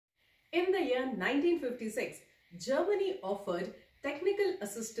In the year 1956, Germany offered technical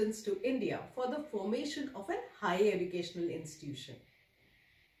assistance to India for the formation of a higher educational institution.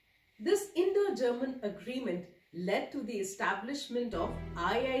 This Indo-German agreement led to the establishment of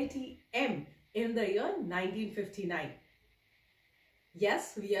IIT M in the year 1959.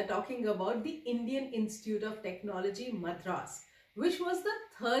 Yes, we are talking about the Indian Institute of Technology, Madras, which was the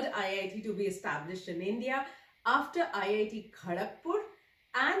third IIT to be established in India after IIT Kharagpur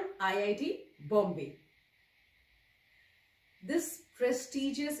and IIT Bombay. This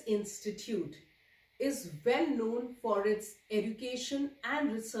prestigious institute is well known for its education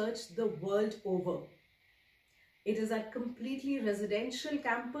and research the world over. It is a completely residential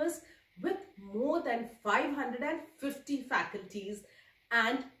campus with more than 550 faculties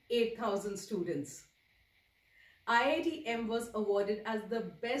and 8,000 students. IIT M was awarded as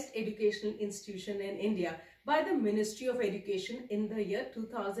the best educational institution in India by the Ministry of Education in the year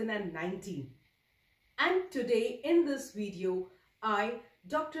 2019. And today in this video, I,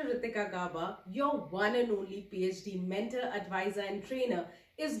 Dr. Ritika Gaba, your one and only PhD mentor, advisor and trainer,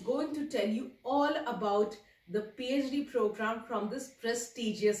 is going to tell you all about the PhD program from this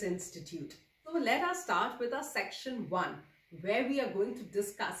prestigious institute. So let us start with our section 1, where we are going to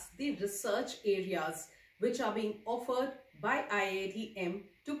discuss the research areas which are being offered by IIT M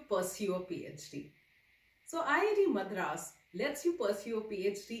to pursue a PhD. So IIT Madras lets you pursue a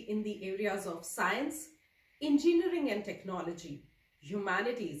PhD in the areas of science, engineering and technology,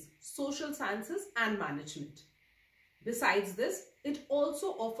 humanities, social sciences and management. Besides this, it also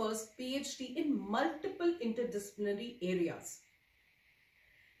offers PhD in multiple interdisciplinary areas.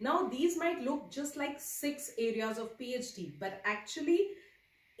 Now these might look just like 6 areas of PhD, but actually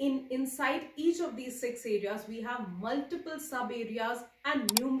inside each of these 6 areas we have multiple sub areas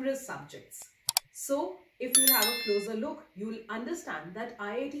and numerous subjects. So if you have a closer look, you will understand that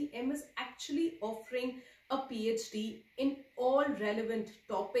IIT M is actually offering a PhD in all relevant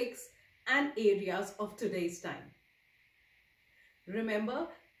topics and areas of today's time. Remember,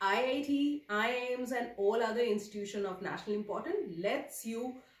 IIT, IIMs and all other institutions of national importance lets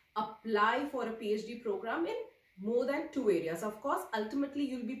you apply for a PhD program in more than 2 areas. Of course, ultimately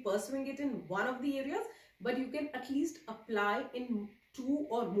you'll be pursuing it in one of the areas, but you can at least apply in 2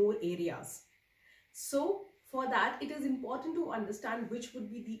 or more areas. So for that, it is important to understand which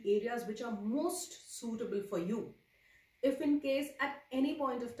would be the areas which are most suitable for you. If in case at any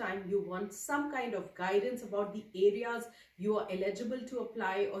point of time you want some kind of guidance about the areas you are eligible to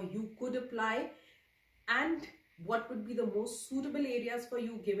apply or you could apply, and what would be the most suitable areas for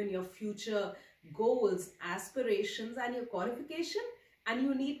you given your future goals, aspirations and your qualification, and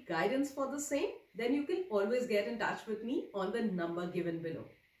you need guidance for the same, then you can always get in touch with me on the number given below.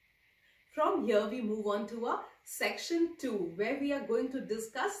 From here we move on to our section 2, where we are going to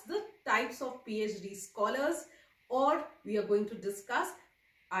discuss the types of PhD scholars, or we are going to discuss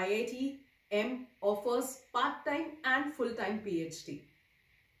IIT M offers part-time and full-time PhD.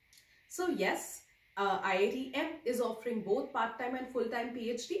 So yes, IIT M is offering both part-time and full-time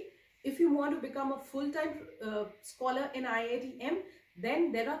PhD. If you want to become a full-time scholar in IIT M,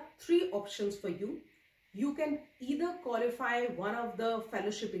 then there are 3 options for you. You can either qualify one of the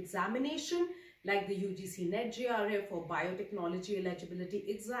fellowship examination like the UGC NET JRF or Biotechnology Eligibility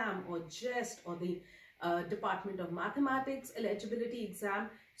Exam or JEST or the Department of Mathematics Eligibility Exam.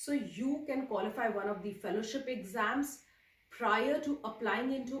 So you can qualify one of the fellowship exams prior to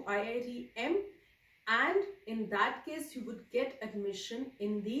applying into IIT M, and in that case you would get admission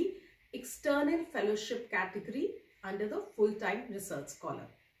in the external fellowship category under the full-time research scholar.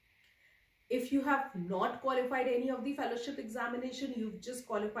 If you have not qualified any of the fellowship examination, you've just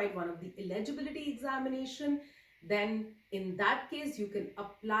qualified one of the eligibility examination, then in that case you can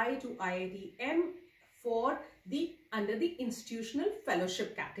apply to IIT M for under the institutional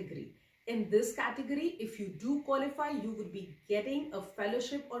fellowship category. In this category, if you do qualify, you would be getting a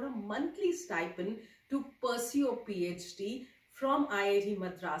fellowship or a monthly stipend to pursue a PhD from IIT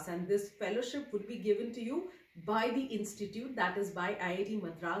Madras, and this fellowship would be given to you by the institute, that is by IIT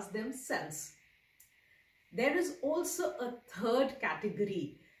Madras themselves. There is also a third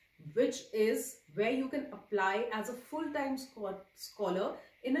category, which is where you can apply as a full-time scholar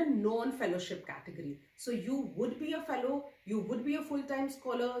in a non-fellowship category. So you would be a fellow, you would be a full-time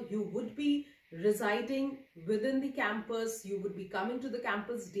scholar, you would be residing within the campus, you would be coming to the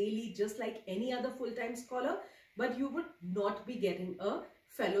campus daily just like any other full-time scholar, but you would not be getting a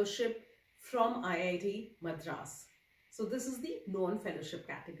fellowship from IIT Madras. So this is the non-fellowship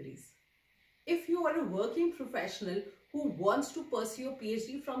categories. If you are a working professional who wants to pursue a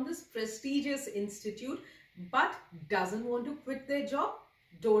PhD from this prestigious institute but doesn't want to quit their job,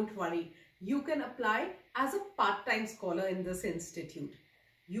 don't worry. You can apply as a part-time scholar in this institute.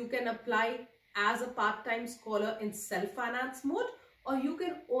 You can apply as a part-time scholar in self-finance mode, or you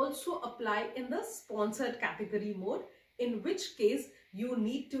can also apply in the sponsored category mode, in which case you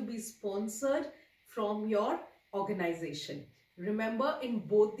need to be sponsored from your organization. Remember, in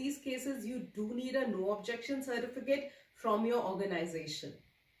both these cases, you do need a no objection certificate from your organization.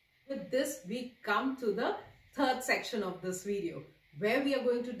 With this, we come to the third section of this video, where we are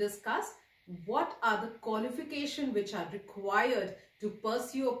going to discuss what are the qualifications which are required to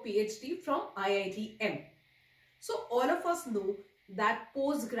pursue a PhD from IIT M. So all of us know that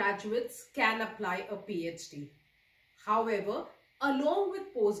postgraduates can apply a PhD. However, along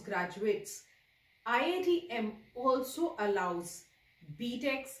with postgraduates, IIT M also allows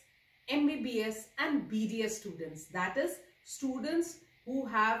BTechs, MBBS and BDS students, that is students who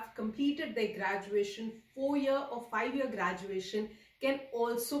have completed their graduation, 4-year or 5-year graduation, can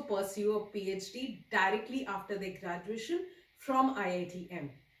also pursue a PhD directly after their graduation from IIT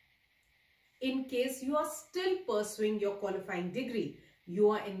M. In case you are still pursuing your qualifying degree, you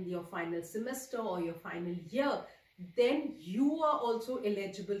are in your final semester or your final year, then you are also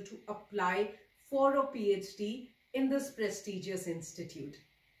eligible to apply for a PhD in this prestigious institute.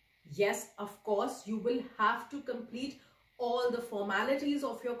 Yes, of course, you will have to complete all the formalities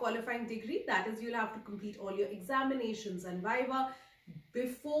of your qualifying degree. That is, you'll have to complete all your examinations and viva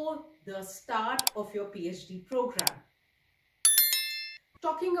before the start of your PhD program.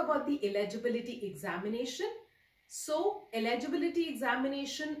 Talking about the eligibility examination. So, eligibility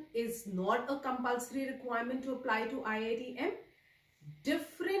examination is not a compulsory requirement to apply to IIT M.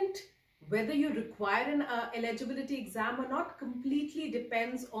 Whether you require an eligibility exam or not completely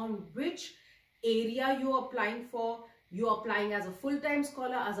depends on which area you are applying for. You are applying as a full-time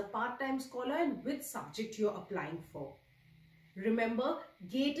scholar, as a part-time scholar, and which subject you are applying for. Remember,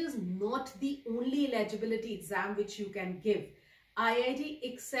 GATE is not the only eligibility exam which you can give.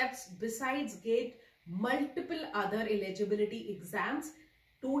 IIT accepts, besides GATE, multiple other eligibility exams,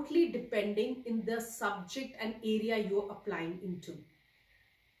 totally depending in the subject and area you are applying into.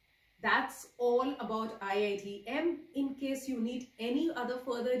 That's all about IIT M. In case you need any other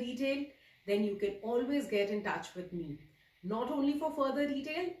further detail, then you can always get in touch with me. Not only for further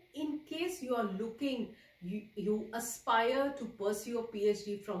detail, in case you are looking, you aspire to pursue a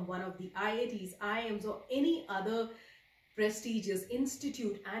PhD from one of the IITs, IIMs or any other prestigious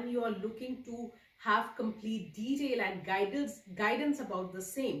institute, and you are looking to have complete detail and guidance about the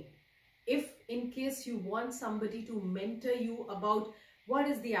same. If in case you want somebody to mentor you about what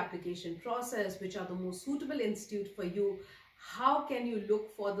is the application process, which are the most suitable institute for you, how can you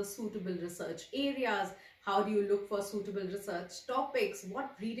look for the suitable research areas, how do you look for suitable research topics,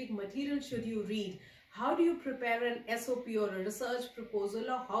 what reading material should you read, how do you prepare an SOP or a research proposal,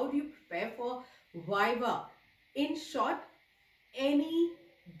 or how do you prepare for viva. In short, any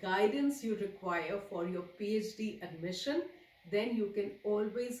guidance you require for your PhD admission, then you can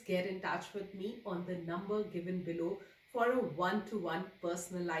always get in touch with me on the number given below for a one-to-one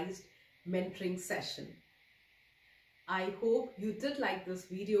personalized mentoring session. I hope you did like this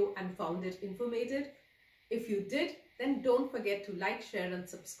video and found it informative. If you did, then don't forget to like, share and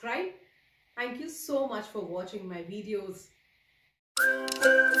subscribe. Thank you so much for watching my videos.